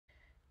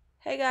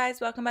Hey guys,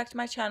 welcome back to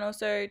my channel.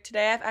 So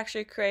today I've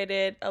actually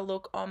created a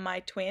look on my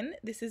twin.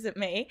 This isn't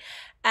me.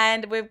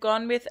 And we've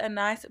gone with a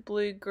nice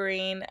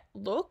blue-green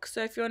look.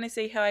 So if you want to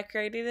see how I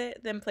created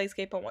it, then please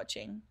keep on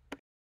watching.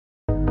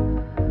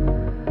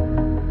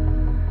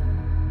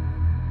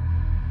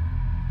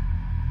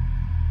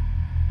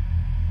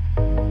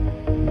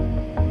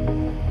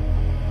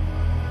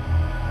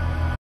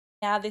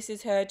 Now this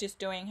is her just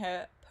doing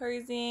her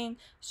posing.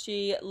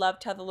 She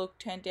loved how the look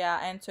turned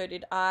out and so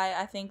did I.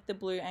 I think the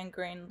blue and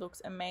green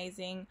looks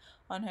amazing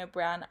on her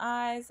brown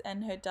eyes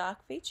and her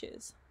dark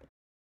features.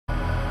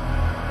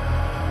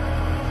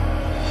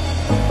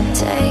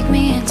 Take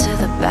me into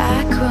the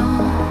back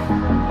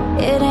room.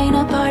 It ain't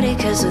a party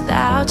cause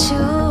without you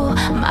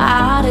I'm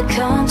out of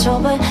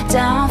control, but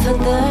down for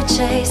the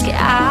chase. Get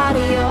out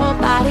of your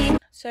body.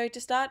 So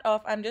to start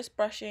off, I'm just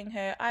brushing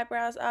her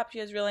eyebrows up. She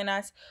has really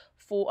nice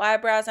full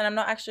eyebrows and I'm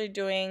not actually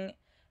doing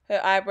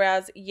her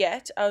eyebrows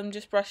yet. I'm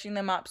just brushing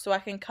them up so I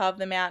can carve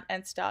them out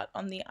and start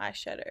on the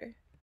eyeshadow.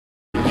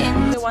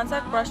 So once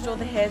I've brushed all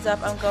the hairs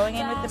up, I'm going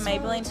in with the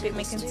Maybelline Fit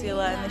Me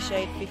Concealer in the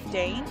shade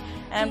 15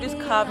 and I'm just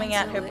carving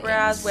out her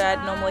brows where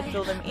I'd normally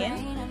fill them in,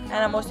 and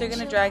I'm also going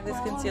to drag this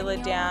concealer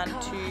down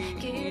to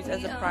use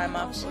as a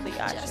primer for the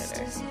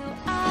eyeshadow.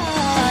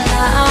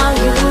 Now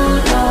you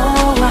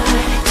know why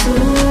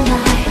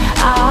tonight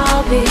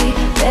I'll be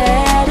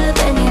better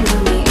than you knew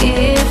me.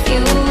 If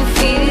you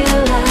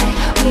feel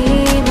like we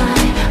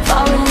might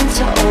fall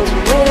into old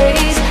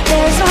ways,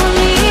 there's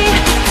only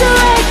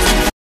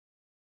direct.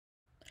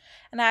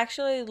 And I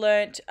actually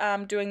learnt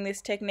doing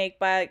this technique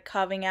by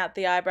carving out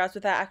the eyebrows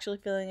without actually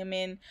filling them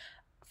in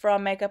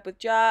from Makeup with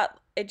Jar.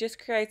 It just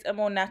creates a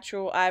more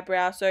natural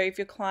eyebrow. So if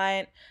your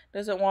client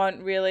doesn't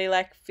want really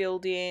like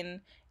filled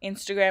in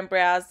Instagram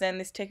brows, then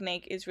this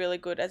technique is really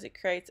good as it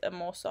creates a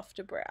more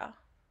softer brow.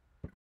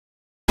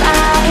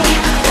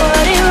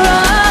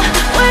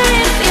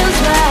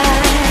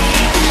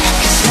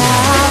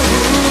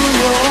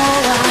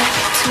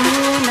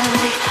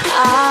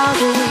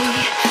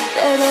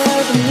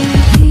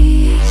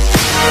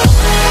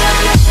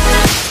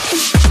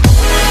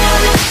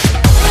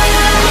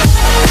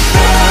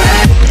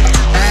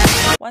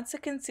 Once the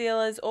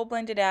concealer is all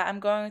blended out, I'm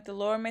going with the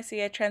Laura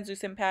Mercier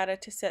translucent powder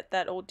to set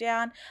that all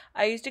down.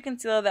 I used a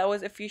concealer that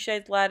was a few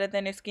shades lighter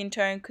than her skin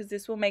tone because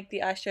this will make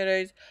the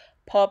eyeshadows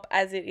pop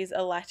as it is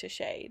a lighter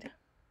shade.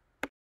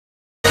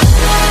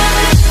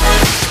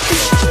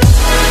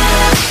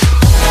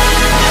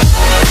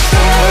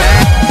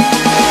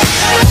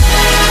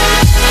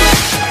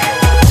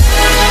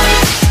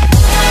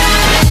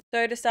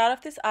 So to start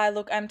off this eye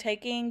look, I'm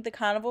taking the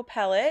Carnival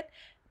palette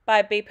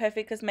by Be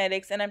Perfect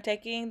Cosmetics and I'm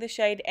taking the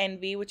shade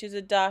Envy, which is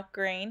a dark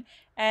green,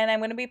 and I'm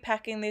going to be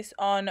packing this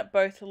on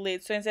both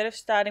lids. So instead of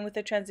starting with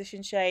the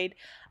transition shade,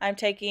 I'm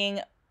taking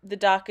the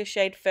darker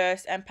shade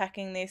first and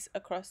packing this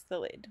across the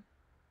lid.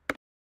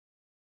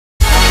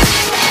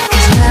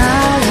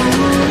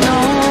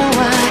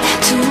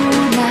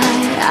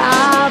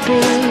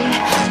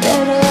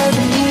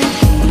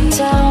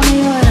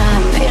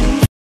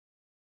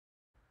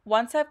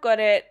 Once I've got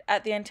it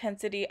at the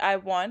intensity I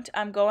want,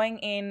 I'm going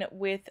in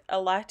with a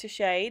lighter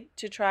shade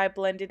to try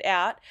blend it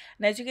out.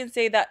 And as you can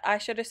see, that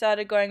eyeshadow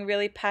started going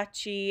really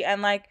patchy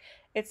and like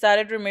it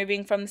started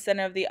removing from the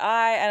center of the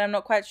eye, and I'm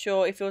not quite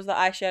sure if it was the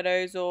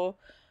eyeshadows or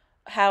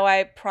how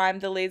I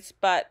primed the lids,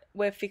 but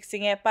we're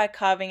fixing it by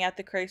carving out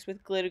the crease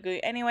with glitter glue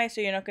anyway,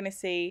 so you're not going to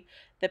see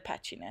the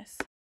patchiness.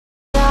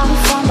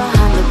 From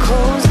behind the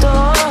closed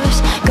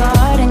doors,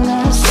 guarding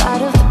the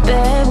side of the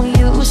bed where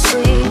you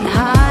sleep,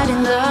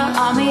 hiding the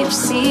army of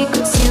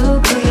secrets you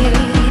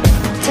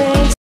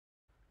breathe.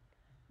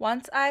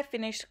 Once I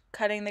finish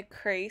cutting the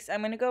crease,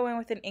 I'm going to go in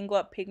with an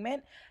Inglot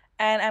pigment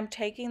and I'm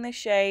taking the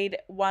shade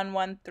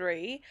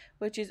 113,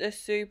 which is a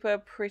super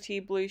pretty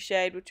blue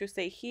shade, which you'll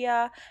see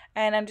here,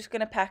 and I'm just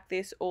going to pack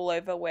this all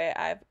over where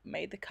I've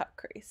made the cut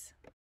crease.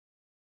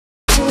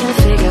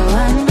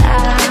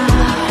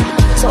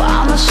 So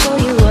I'ma show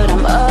you what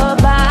I'm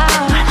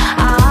about.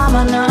 I'm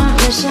on a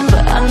mission,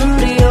 but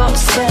under your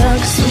spell,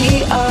 'cause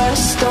we are a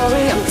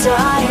story I'm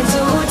dying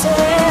to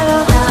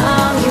tell.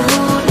 Now you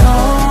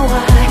know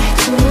why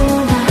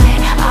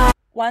tonight.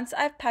 Once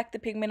I've packed the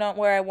pigment on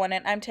where I want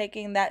it, I'm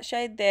taking that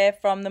shade there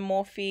from the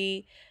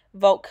Morphe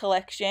Vault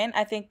collection.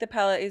 I think the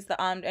palette is the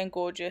Armed and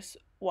Gorgeous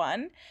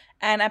one.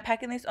 And I'm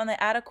packing this on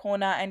the outer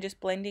corner and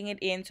just blending it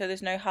in so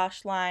there's no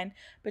harsh line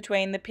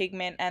between the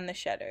pigment and the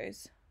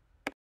shadows.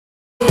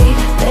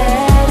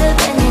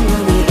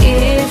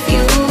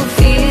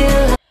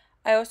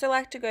 I also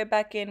like to go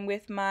back in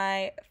with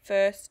my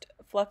first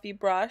fluffy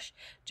brush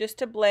just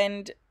to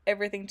blend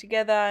everything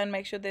together and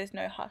make sure there's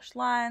no harsh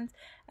lines.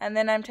 And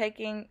then I'm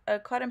taking a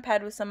cotton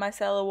pad with some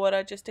micellar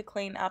water just to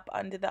clean up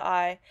under the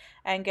eye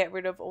and get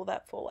rid of all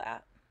that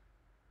fallout.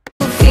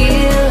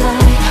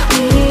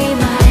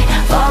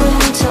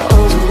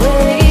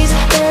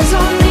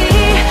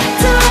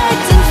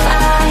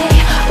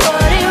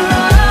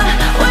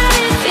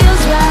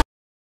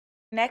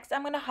 next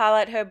I'm going to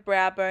highlight her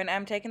brow bone.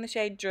 I'm taking the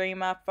shade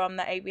Dreamer from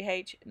the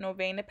ABH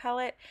Norvina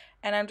palette,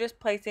 and I'm just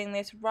placing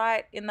this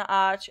right in the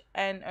arch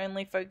and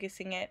only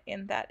focusing it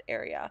in that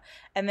area.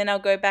 And then I'll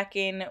go back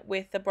in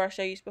with the brush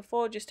I used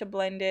before just to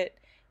blend it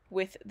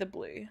with the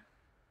blue.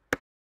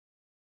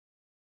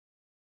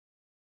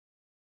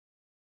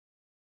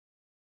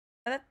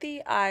 Now that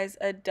the eyes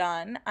are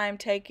done, I'm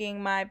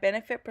taking my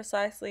Benefit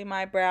Precisely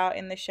My Brow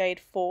in the shade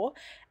 4,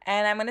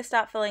 and I'm going to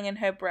start filling in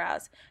her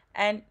brows.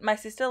 And my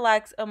sister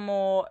likes a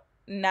more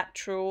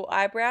natural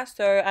eyebrow,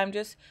 so I'm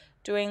just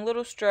doing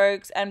little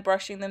strokes and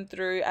brushing them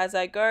through as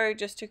I go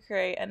just to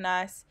create a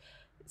nice,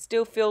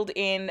 still filled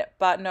in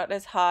but not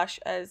as harsh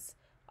as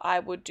I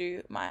would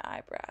do my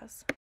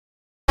eyebrows.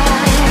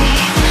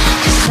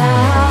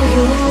 Now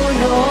you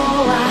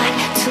know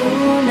why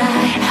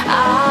tonight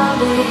I'll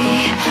be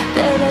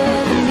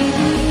better than me.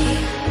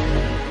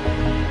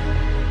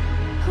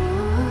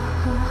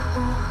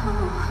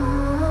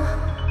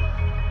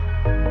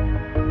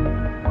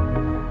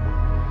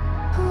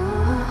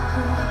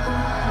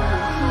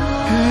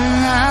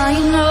 Now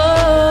you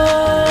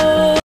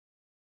know.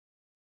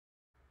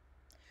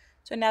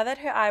 So now that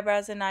her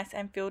eyebrows are nice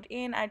and filled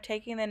in, I'm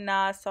taking the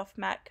NARS Soft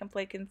Matte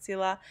Complete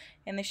Concealer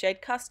in the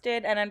shade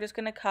Custard, and I'm just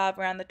going to carve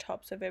around the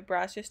tops of her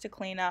brows just to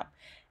clean up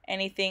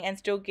anything and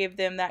still give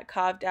them that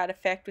carved out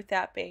effect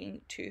without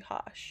being too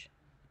harsh.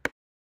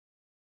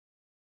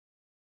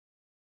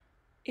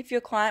 If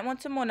your client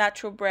wants a more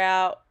natural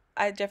brow,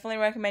 I definitely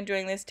recommend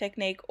doing this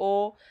technique,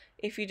 or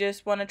if you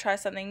just want to try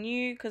something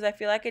new, because I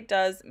feel like it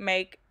does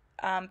make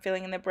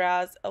filling in the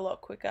brows a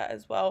lot quicker,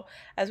 as well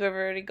as we've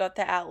already got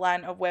the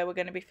outline of where we're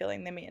going to be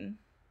filling them in.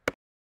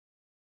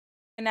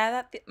 And now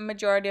that the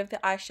majority of the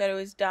eyeshadow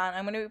is done,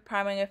 I'm going to be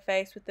priming her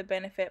face with the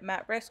Benefit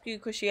Matte Rescue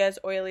because she has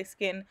oily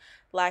skin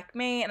like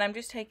me, and I'm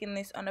just taking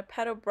this on a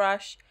paddle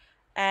brush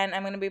and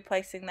I'm going to be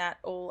placing that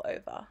all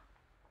over.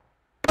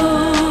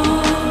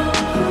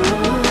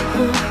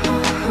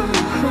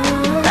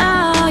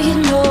 Now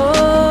you know.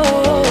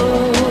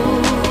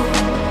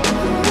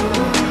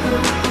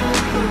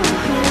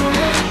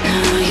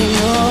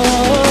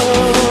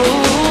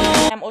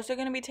 I'm also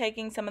going to be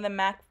taking some of the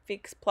MAC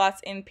Fix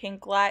Plus in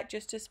Pink Light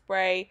just to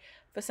spray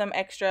for some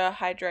extra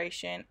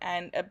hydration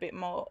and a bit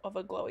more of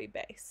a glowy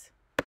base.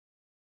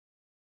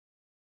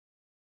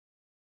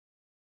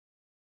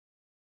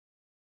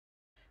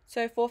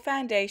 So for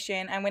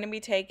foundation, I'm going to be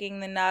taking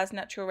the NARS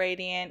Natural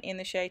Radiant in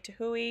the shade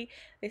Tahui.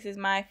 This is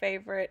my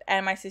favorite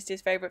and my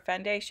sister's favorite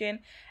foundation.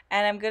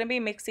 And I'm going to be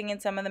mixing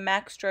in some of the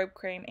MAC Strobe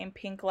Cream in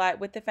Pink Light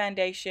with the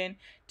foundation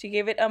to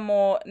give it a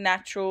more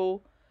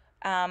natural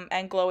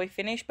and glowy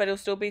finish, but it'll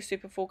still be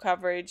super full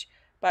coverage,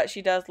 but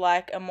she does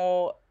like a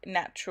more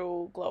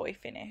natural glowy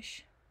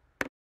finish.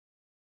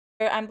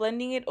 So I'm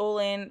blending it all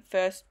in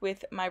first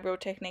with my Real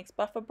Techniques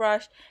buffer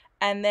brush,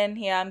 and then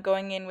here I'm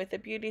going in with a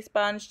beauty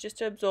sponge just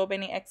to absorb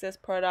any excess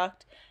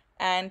product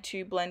and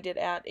to blend it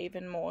out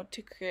even more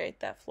to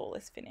create that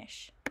flawless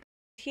finish.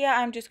 Here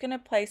I'm just going to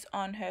place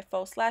on her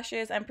false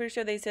lashes. I'm pretty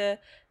sure these are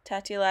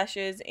Tati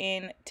lashes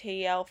in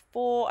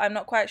TL4. I'm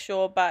not quite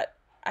sure, but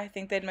I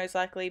think they'd most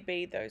likely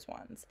be those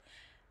ones.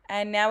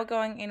 And now we're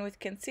going in with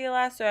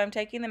concealer. So I'm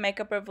taking the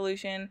Makeup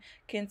Revolution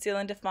Conceal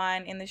and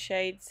Define in the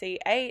shade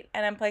C8,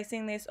 and I'm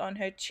placing this on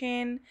her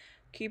chin,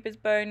 Cupid's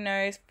bow,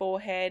 nose,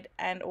 forehead,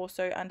 and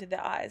also under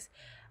the eyes.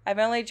 I've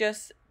only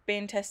just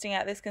been testing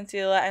out this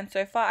concealer, and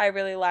so far I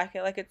really like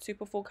it. Like, it's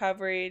super full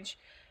coverage,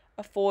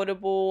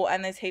 affordable,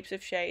 and there's heaps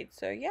of shades.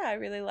 So yeah, I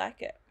really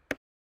like it.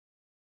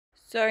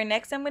 So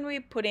next I'm going to be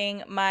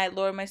putting my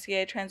Laura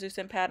Mercier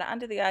translucent powder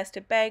under the eyes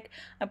to bake.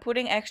 I'm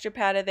putting extra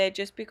powder there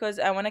just because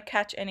I want to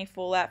catch any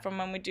fallout from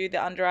when we do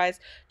the under eyes,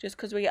 just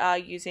because we are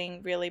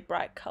using really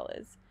bright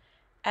colors.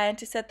 And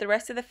to set the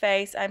rest of the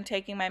face, I'm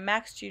taking my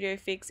MAC Studio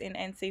Fix in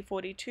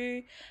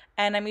NC42,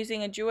 and I'm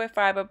using a duo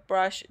fiber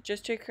brush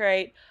just to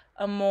create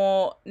a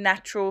more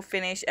natural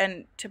finish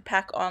and to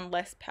pack on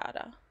less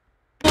powder.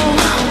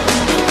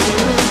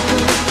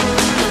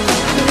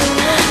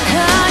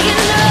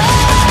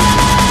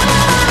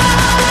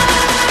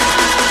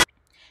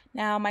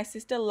 Now, my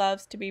sister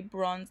loves to be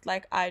bronzed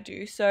like I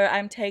do, so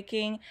I'm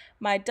taking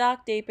my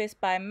Dark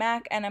Deepest by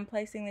MAC and I'm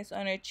placing this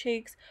on her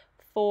cheeks,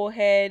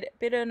 forehead,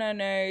 bit on her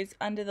nose,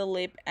 under the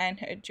lip, and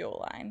her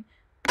jawline.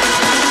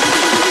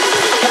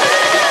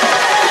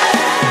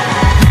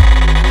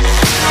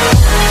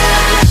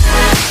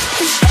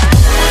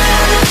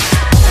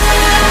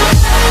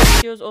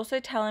 She was also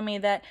telling me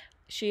that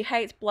she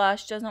hates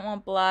blush, doesn't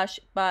want blush,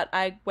 but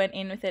I went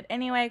in with it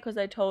anyway because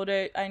I told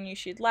her I knew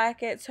she'd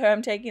like it. So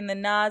I'm taking the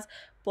NARS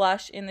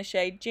blush in the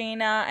shade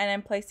Gina, and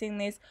I'm placing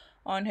this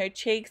on her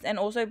cheeks and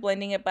also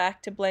blending it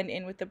back to blend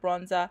in with the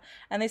bronzer.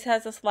 And this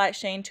has a slight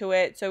sheen to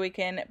it, so we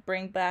can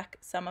bring back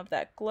some of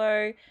that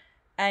glow.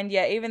 And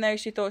yeah, even though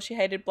she thought she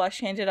hated blush,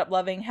 she ended up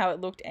loving how it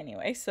looked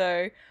anyway.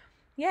 So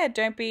yeah,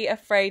 don't be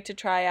afraid to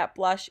try out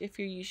blush if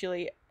you're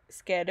usually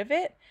scared of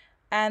it.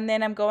 And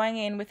then I'm going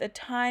in with a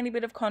tiny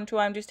bit of contour.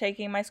 I'm just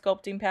taking my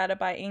sculpting powder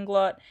by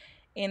Inglot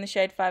in the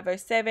shade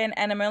 507,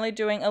 and I'm only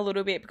doing a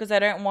little bit because I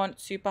don't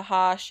want super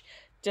harsh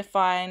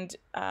defined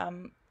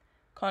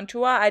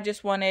contour. I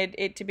just wanted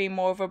it to be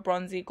more of a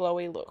bronzy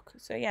glowy look.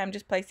 So yeah, I'm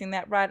just placing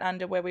that right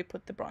under where we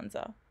put the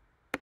bronzer.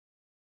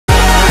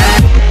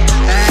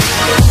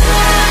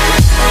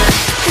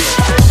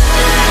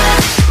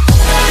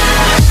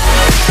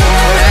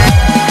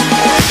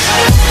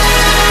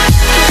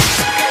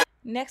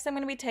 Next, I'm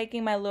going to be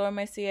taking my Laura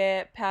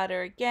Mercier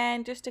powder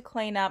again just to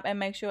clean up and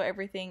make sure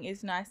everything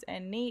is nice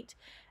and neat.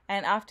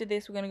 And after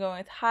this, we're going to go in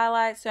with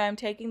highlights. So I'm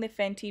taking the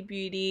Fenty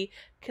Beauty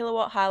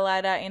Kilowatt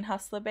Highlighter in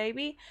Hustler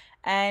Baby.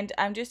 And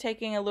I'm just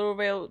taking a little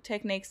Real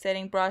Technique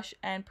setting brush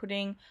and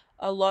putting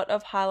a lot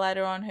of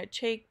highlighter on her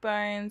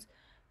cheekbones,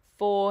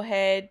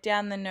 forehead,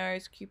 down the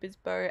nose, Cupid's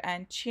bow,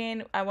 and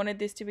chin. I wanted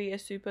this to be a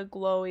super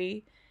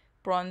glowy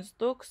bronze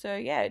look. So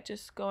yeah,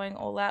 just going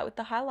all out with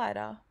the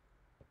highlighter.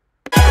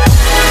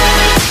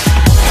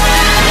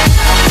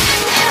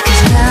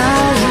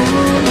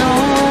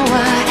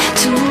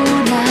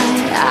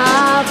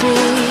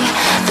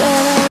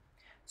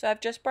 So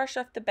I've just brushed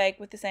off the bake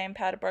with the same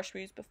powder brush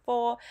we used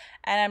before,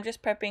 and I'm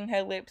just prepping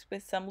her lips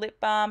with some lip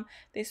balm.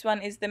 This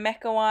one is the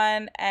Mecca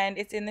one, and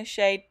it's in the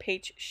shade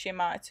Peach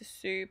Shimmer. It's a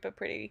super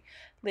pretty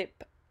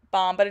lip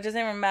balm, but it doesn't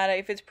even matter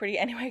if it's pretty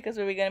anyway because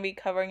we're going to be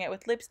covering it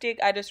with lipstick.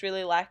 I just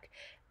really like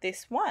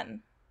this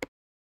one.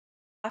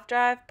 After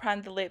I've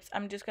primed the lips,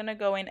 I'm just going to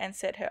go in and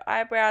set her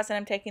eyebrows, and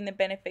I'm taking the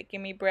Benefit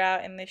Gimme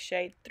Brow in the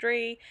shade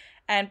 3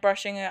 and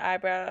brushing her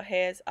eyebrow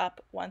hairs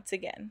up once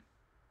again.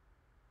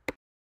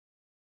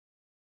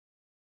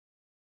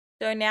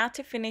 So now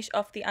to finish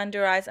off the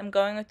under eyes, I'm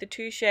going with the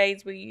 2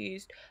 shades we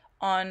used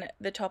on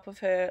the top of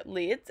her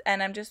lids,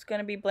 and I'm just going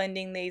to be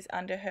blending these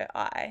under her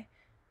eye.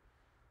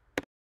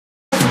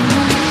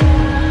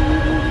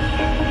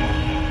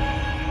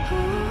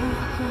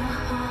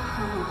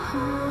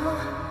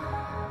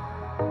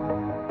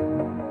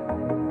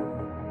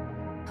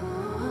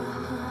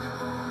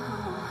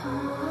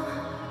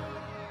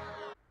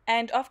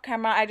 And off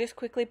camera, I just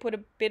quickly put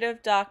a bit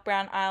of dark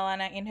brown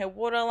eyeliner in her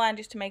waterline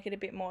just to make it a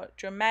bit more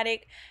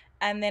dramatic.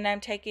 And then I'm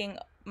taking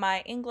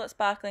my Inglot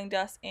Sparkling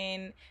Dust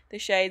in the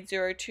shade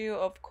 02,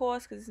 of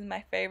course, because this is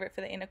my favorite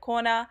for the inner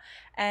corner.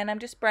 And I'm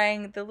just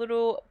spraying the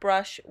little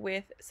brush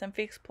with some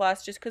Fix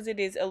Plus just because it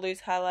is a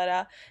loose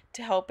highlighter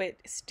to help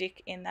it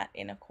stick in that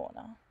inner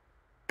corner.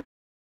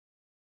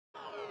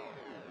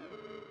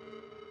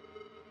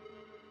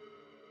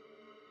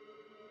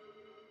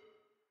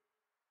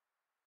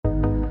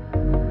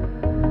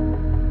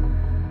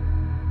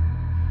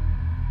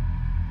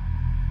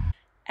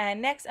 And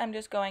next I'm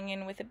just going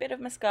in with a bit of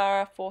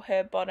mascara for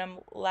her bottom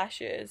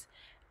lashes.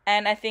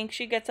 And I think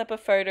she gets up a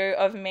photo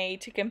of me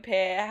to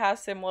compare how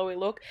similar we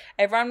look.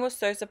 Everyone was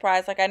so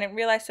surprised. Like, I didn't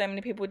realize so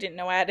many people didn't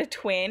know I had a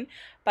twin.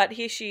 But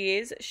here she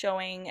is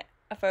showing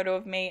a photo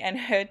of me and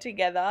her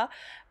together.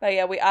 But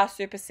yeah, we are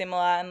super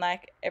similar, and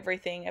like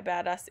everything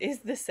about us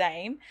is the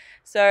same.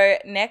 So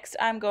next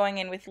I'm going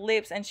in with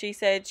lips, and she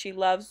said she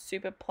loves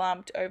super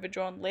plumped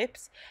overdrawn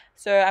lips.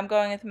 So I'm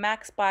going with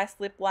MAC Spice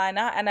lip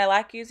liner, and I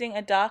like using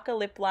a darker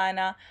lip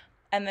liner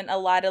and then a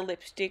lighter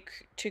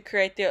lipstick to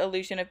create the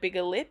illusion of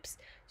bigger lips.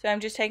 So I'm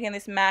just taking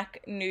this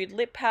MAC nude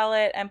lip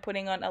palette and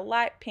putting on a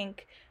light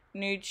pink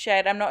nude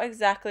shade. I'm not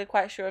exactly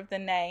quite sure of the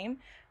name,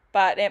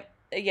 but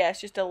yeah,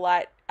 it's just a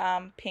light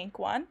pink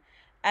one.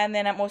 And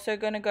then I'm also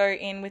going to go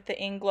in with the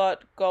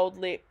Inglot Gold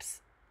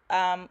Lips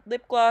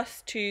lip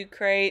gloss to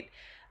create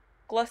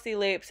glossy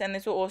lips, and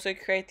this will also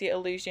create the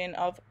illusion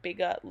of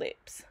bigger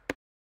lips.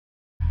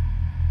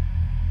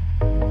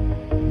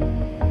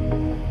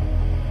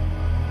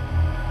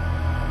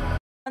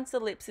 Once the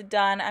lips are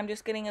done, I'm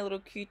just getting a little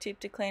Q-tip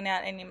to clean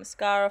out any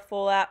mascara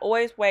fallout.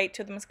 Always wait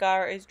till the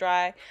mascara is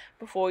dry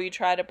before you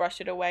try to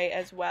brush it away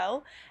as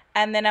well.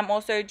 And then I'm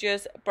also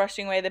just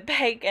brushing away the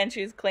bake, and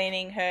she's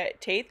cleaning her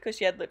teeth because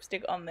she had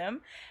lipstick on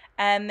them.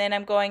 And then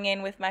I'm going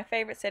in with my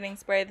favorite setting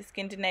spray, the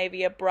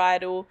Skindinavia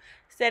Bridal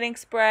Setting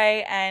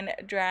Spray, and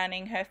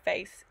drowning her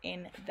face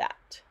in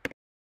that.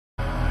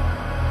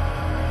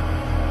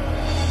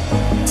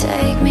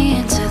 Take me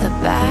into the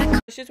back.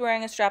 She's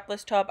wearing a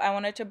strapless top. I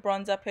wanted to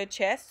bronze up her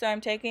chest, so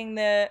I'm taking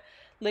the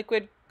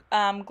Liquid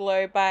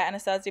Glow by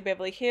Anastasia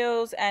Beverly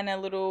Hills and a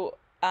little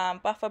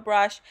buffer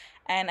brush,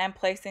 and I'm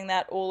placing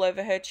that all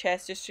over her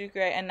chest just to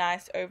create a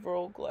nice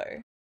overall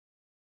glow.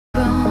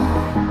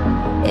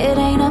 It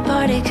ain't a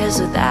party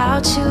cause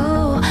without you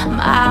I'm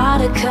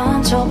out of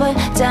control, but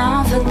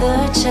down for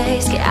the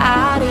chase. Get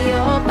out of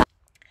your body.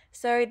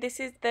 So this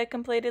is the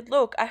completed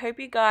look. I hope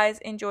you guys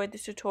enjoyed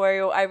this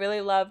tutorial. I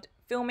really loved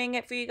filming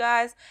it for you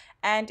guys,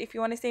 and if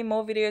you want to see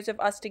more videos of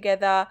us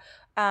together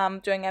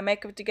doing our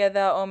makeup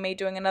together, or me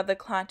doing another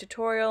client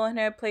tutorial on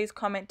her, please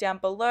comment down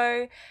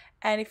below.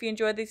 And if you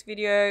enjoyed this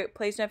video,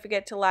 please don't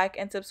forget to like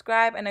and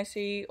subscribe, and I'll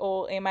see you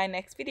all in my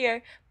next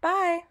video.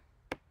 Bye!